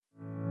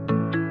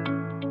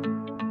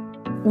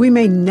We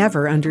may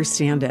never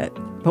understand it,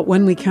 but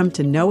when we come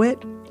to know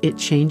it, it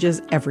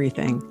changes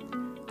everything.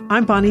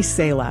 I'm Bonnie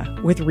Sala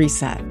with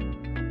Reset.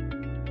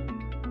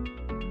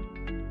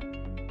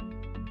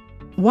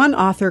 One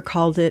author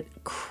called it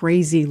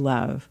crazy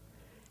love.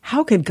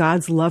 How could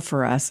God's love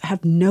for us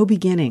have no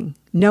beginning,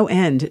 no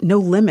end, no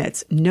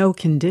limits, no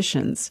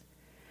conditions?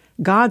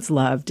 God's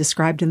love,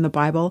 described in the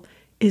Bible,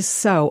 is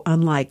so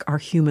unlike our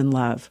human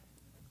love.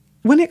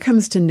 When it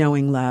comes to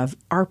knowing love,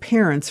 our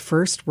parents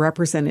first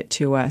represent it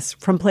to us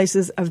from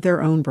places of their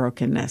own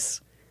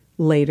brokenness.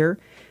 Later,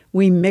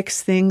 we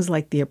mix things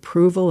like the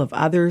approval of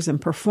others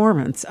and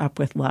performance up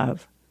with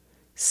love.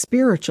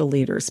 Spiritual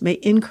leaders may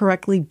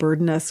incorrectly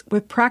burden us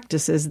with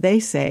practices they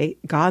say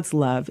God's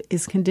love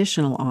is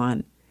conditional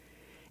on.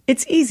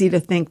 It's easy to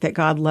think that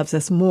God loves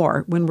us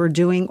more when we're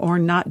doing or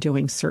not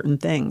doing certain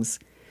things.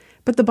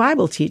 But the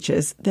Bible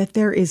teaches that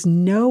there is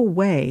no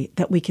way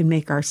that we can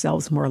make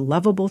ourselves more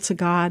lovable to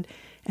God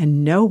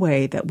and no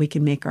way that we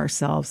can make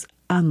ourselves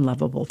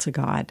unlovable to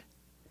God.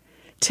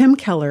 Tim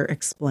Keller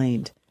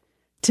explained,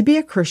 "To be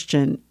a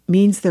Christian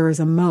means there is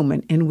a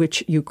moment in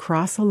which you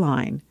cross a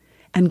line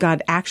and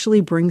God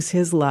actually brings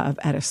His love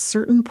at a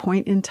certain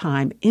point in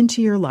time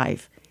into your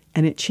life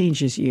and it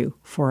changes you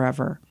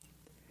forever."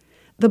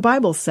 The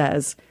Bible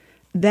says,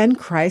 "Then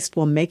Christ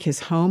will make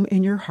His home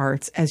in your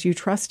hearts as you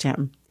trust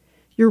Him.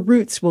 Your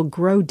roots will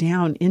grow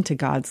down into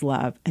God's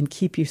love and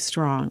keep you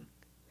strong."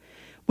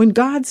 When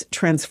God's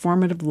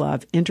transformative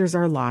love enters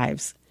our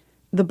lives,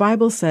 the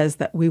Bible says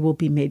that we will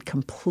be made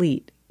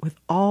complete with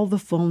all the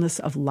fullness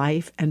of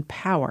life and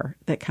power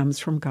that comes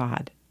from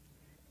God.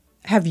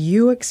 Have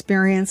you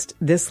experienced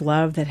this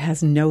love that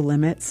has no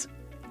limits?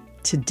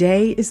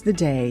 Today is the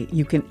day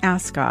you can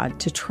ask God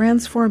to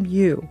transform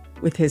you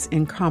with His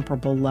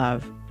incomparable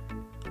love.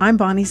 I'm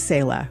Bonnie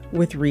Sala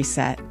with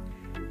Reset.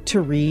 To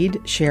read,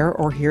 share,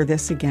 or hear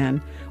this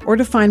again, or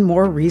to find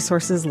more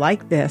resources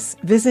like this,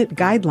 visit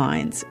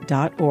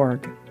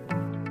guidelines.org.